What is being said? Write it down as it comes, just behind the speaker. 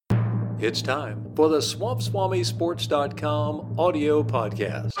It's time for the SwampSwamiSports.com audio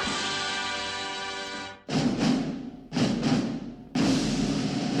podcast.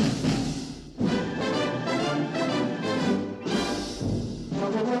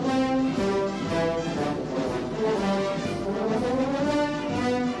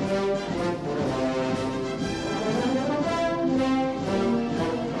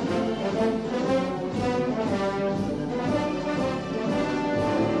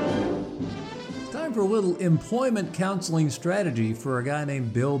 For a little employment counseling strategy for a guy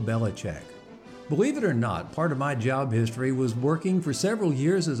named Bill Belichick. Believe it or not, part of my job history was working for several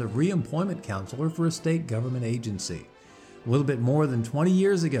years as a reemployment counselor for a state government agency. A little bit more than 20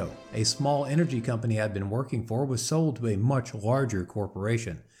 years ago, a small energy company I'd been working for was sold to a much larger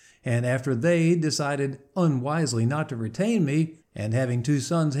corporation. And after they decided unwisely not to retain me, and having two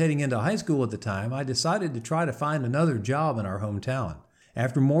sons heading into high school at the time, I decided to try to find another job in our hometown.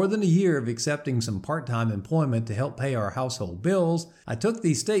 After more than a year of accepting some part-time employment to help pay our household bills, I took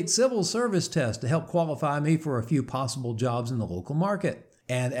the state civil service test to help qualify me for a few possible jobs in the local market.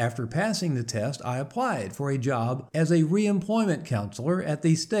 And after passing the test, I applied for a job as a reemployment counselor at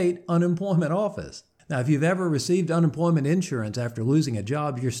the state unemployment office. Now, if you've ever received unemployment insurance after losing a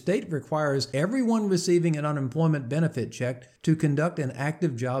job, your state requires everyone receiving an unemployment benefit check to conduct an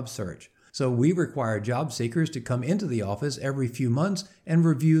active job search. So we require job seekers to come into the office every few months and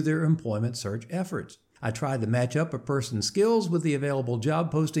review their employment search efforts. I tried to match up a person's skills with the available job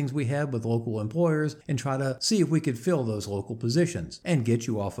postings we had with local employers and try to see if we could fill those local positions and get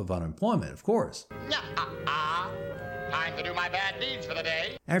you off of unemployment, of course. Time to do my bad deeds for the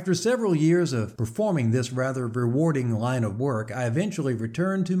day. After several years of performing this rather rewarding line of work, I eventually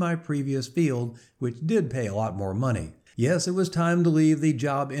returned to my previous field, which did pay a lot more money. Yes, it was time to leave the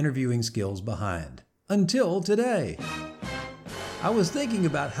job interviewing skills behind. Until today. I was thinking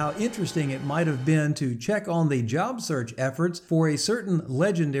about how interesting it might have been to check on the job search efforts for a certain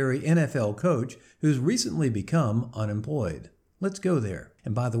legendary NFL coach who's recently become unemployed. Let's go there.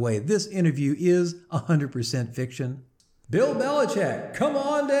 And by the way, this interview is 100% fiction. Bill Belichick, come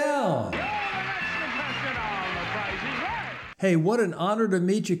on down! Hey, what an honor to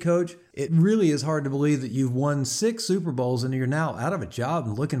meet you, Coach. It really is hard to believe that you've won 6 Super Bowls and you're now out of a job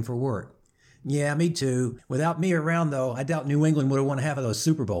and looking for work. Yeah, me too. Without me around, though, I doubt New England would have won half of those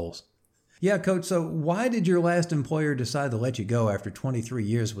Super Bowls. Yeah, Coach, so why did your last employer decide to let you go after 23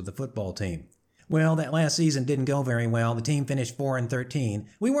 years with the football team? Well, that last season didn't go very well. The team finished 4-13.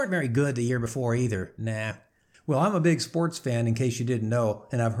 We weren't very good the year before either. Nah. Well, I'm a big sports fan, in case you didn't know,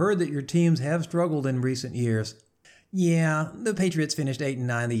 and I've heard that your teams have struggled in recent years. Yeah, the Patriots finished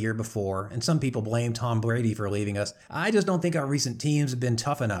 8-9 the year before, and some people blame Tom Brady for leaving us. I just don't think our recent teams have been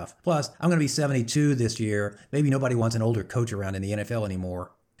tough enough. Plus, I'm going to be 72 this year. Maybe nobody wants an older coach around in the NFL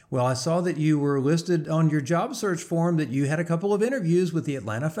anymore. Well, I saw that you were listed on your job search form that you had a couple of interviews with the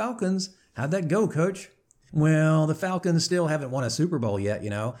Atlanta Falcons. How'd that go, Coach? Well, the Falcons still haven't won a Super Bowl yet,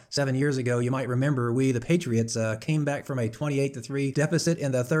 7 years ago, you might remember, we, the Patriots, came back from a 28-3 deficit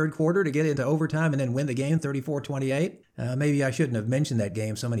in the third quarter to get into overtime and then win the game 34-28. Maybe I shouldn't have mentioned that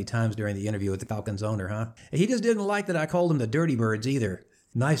game so many times during the interview with the Falcons owner, huh? He just didn't like that I called them the Dirty Birds either.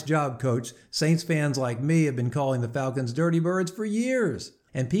 Nice job, Coach. Saints fans like me have been calling the Falcons Dirty Birds for years.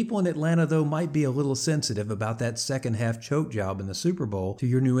 And people in Atlanta, though, might be a little sensitive about that second-half choke job in the Super Bowl to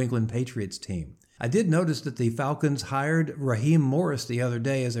your New England Patriots team. I did notice that the Falcons hired Raheem Morris the other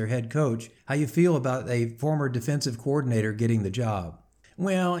day as their head coach. How you feel about a former defensive coordinator getting the job?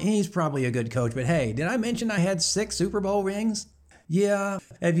 Well, he's probably a good coach, but hey, did I mention I had 6 Super Bowl rings? Yeah.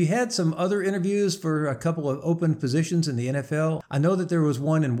 Have you had some other interviews for a couple of open positions in the NFL? I know that there was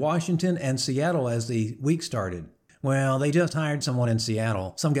one in Washington and Seattle as the week started. Well, they just hired someone in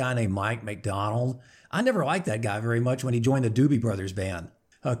Seattle, some guy named Mike McDonald. I never liked that guy very much when he joined the Doobie Brothers band.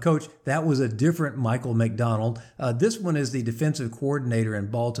 Coach, that was a different Michael McDonald. This one is the defensive coordinator in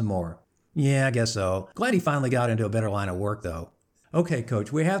Baltimore. Yeah, I guess so. Glad he finally got into a better line of work, though. Okay,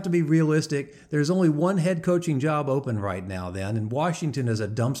 Coach, we have to be realistic. There's only one head coaching job open right now, then, and Washington is a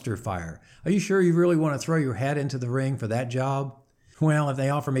dumpster fire. Are you sure you really want to throw your hat into the ring for that job? Well, if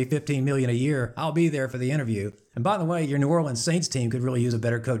they offer me $15 million a year, I'll be there for the interview. And by the way, your New Orleans Saints team could really use a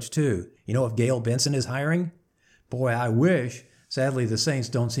better coach, too. You know if Gail Benson is hiring? Boy, I wish. Sadly, the Saints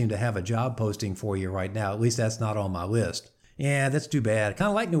don't seem to have a job posting for you right now. At least that's not on my list. Yeah, that's too bad. Kind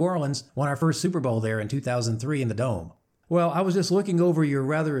of like New Orleans. Won our first Super Bowl there in 2003 in the Dome. Well, I was just looking over your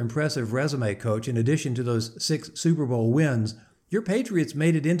rather impressive resume, Coach. In addition to those 6 Super Bowl wins, your Patriots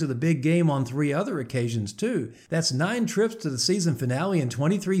made it into the big game on 3 other occasions, too. That's 9 trips to the season finale and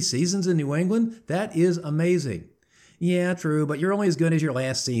 23 seasons in New England. That is amazing. Yeah, true, but you're only as good as your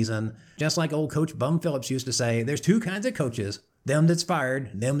last season. Just like old Coach Bum Phillips used to say, there's two kinds of coaches, them that's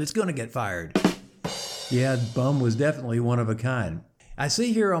fired, and them that's gonna get fired. Yeah, Bum was definitely one of a kind. I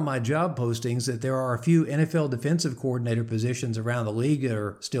see here on my job postings that there are a few NFL defensive coordinator positions around the league that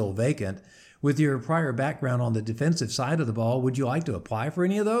are still vacant. With your prior background on the defensive side of the ball, would you like to apply for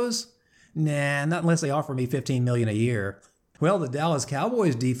any of those? Nah, not unless they offer me $15 million a year. Well, the Dallas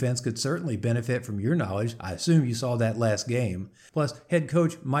Cowboys defense could certainly benefit from your knowledge. I assume you saw that last game. Plus, head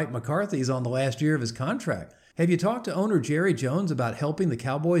coach Mike McCarthy is on the last year of his contract. Have you talked to owner Jerry Jones about helping the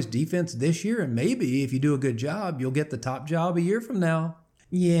Cowboys defense this year? And maybe, if you do a good job, you'll get the top job a year from now.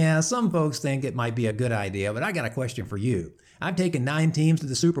 Yeah, some folks think it might be a good idea, but I got a question for you. I've taken 9 teams to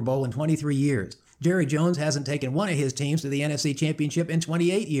the Super Bowl in 23 years. Jerry Jones hasn't taken one of his teams to the NFC Championship in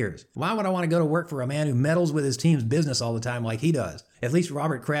 28 years. Why would I want to go to work for a man who meddles with his team's business all the time like he does? At least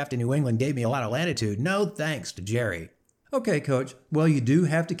Robert Kraft in New England gave me a lot of latitude. No thanks to Jerry. Okay, Coach. Well, you do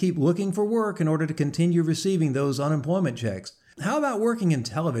have to keep looking for work in order to continue receiving those unemployment checks. How about working in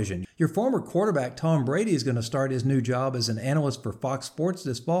television? Your former quarterback Tom Brady is going to start his new job as an analyst for Fox Sports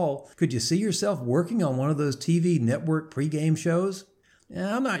this fall. Could you see yourself working on one of those TV network pregame shows?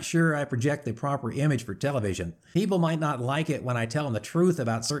 I'm not sure I project the proper image for television. People might not like it when I tell them the truth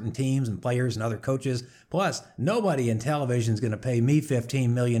about certain teams and players and other coaches. Plus, nobody in television is going to pay me $15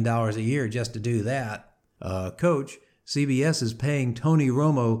 million a year just to do that. Coach, CBS is paying Tony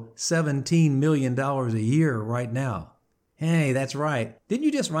Romo $17 million a year right now. Hey, that's right. Didn't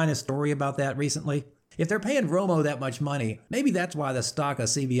you just write a story about that recently? If they're paying Romo that much money, maybe that's why the stock of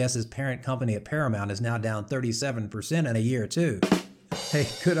CBS's parent company at Paramount is now down 37% in a year, too. Hey,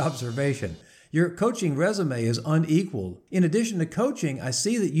 good observation. Your coaching resume is unequaled. In addition to coaching, I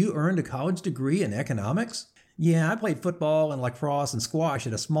see that you earned a college degree in economics. Yeah, I played football and lacrosse and squash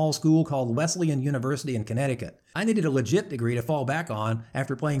at a small school called Wesleyan University in Connecticut. I needed a legit degree to fall back on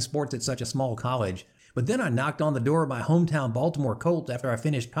after playing sports at such a small college. But then I knocked on the door of my hometown Baltimore Colts after I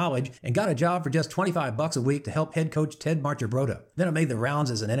finished college and got a job for just $25 a week to help head coach Ted Marchibroda. Then I made the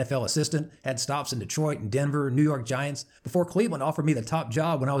rounds as an NFL assistant, had stops in Detroit and Denver, New York Giants, before Cleveland offered me the top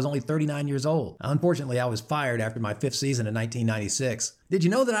job when I was only 39 years old. Unfortunately, I was fired after my 5th season in 1996. Did you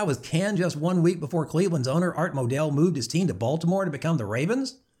know that I was canned just 1 week before Cleveland's owner Art Modell moved his team to Baltimore to become the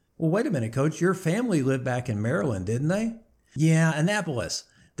Ravens? Well, wait a minute, Coach. Your family lived back in Maryland, didn't they? Yeah, Annapolis.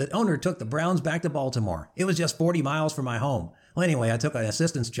 The owner took the Browns back to Baltimore. It was just 40 miles from my home. Well, anyway, I took an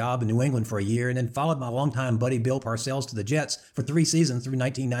assistant's job in New England for a year and then followed my longtime buddy Bill Parcells to the Jets for 3 seasons through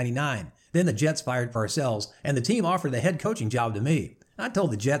 1999. Then the Jets fired Parcells, and the team offered the head coaching job to me. I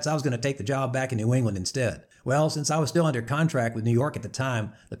told the Jets I was going to take the job back in New England instead. Well, since I was still under contract with New York at the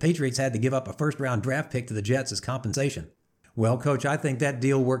time, the Patriots had to give up a first-round draft pick to the Jets as compensation. Well, Coach, I think that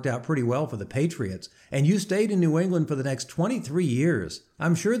deal worked out pretty well for the Patriots, and you stayed in New England for the next 23 years.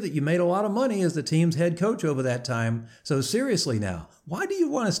 I'm sure that you made a lot of money as the team's head coach over that time. So seriously now, why do you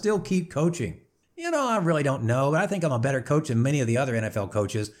want to still keep coaching? I really don't know, but I think I'm a better coach than many of the other NFL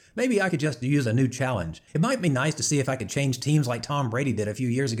coaches. Maybe I could just use a new challenge. It might be nice to see if I could change teams like Tom Brady did a few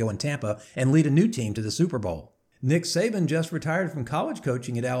years ago in Tampa and lead a new team to the Super Bowl. Nick Saban just retired from college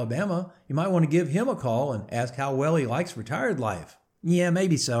coaching at Alabama. You might want to give him a call and ask how well he likes retired life. Yeah,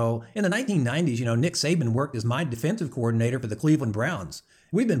 maybe so. In the 1990s, Nick Saban worked as my defensive coordinator for the Cleveland Browns.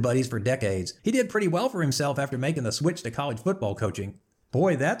 We've been buddies for decades. He did pretty well for himself after making the switch to college football coaching.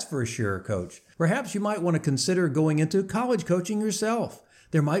 Boy, that's for sure, Coach. Perhaps you might want to consider going into college coaching yourself.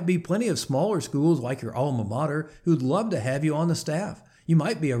 There might be plenty of smaller schools like your alma mater who'd love to have you on the staff. You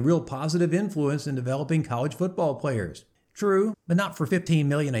might be a real positive influence in developing college football players. True, but not for $15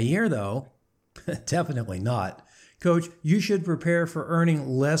 million a year, though. Definitely not. Coach, you should prepare for earning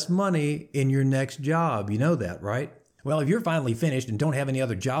less money in your next job. You know that, right? Well, if you're finally finished and don't have any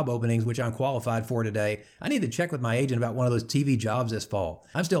other job openings, which I'm qualified for today, I need to check with my agent about one of those TV jobs this fall.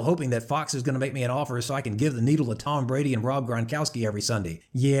 I'm still hoping that Fox is going to make me an offer so I can give the needle to Tom Brady and Rob Gronkowski every Sunday.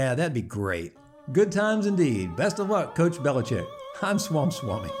 Yeah, that'd be great. Good times indeed. Best of luck, Coach Belichick. I'm Swamp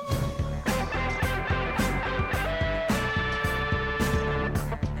Swami.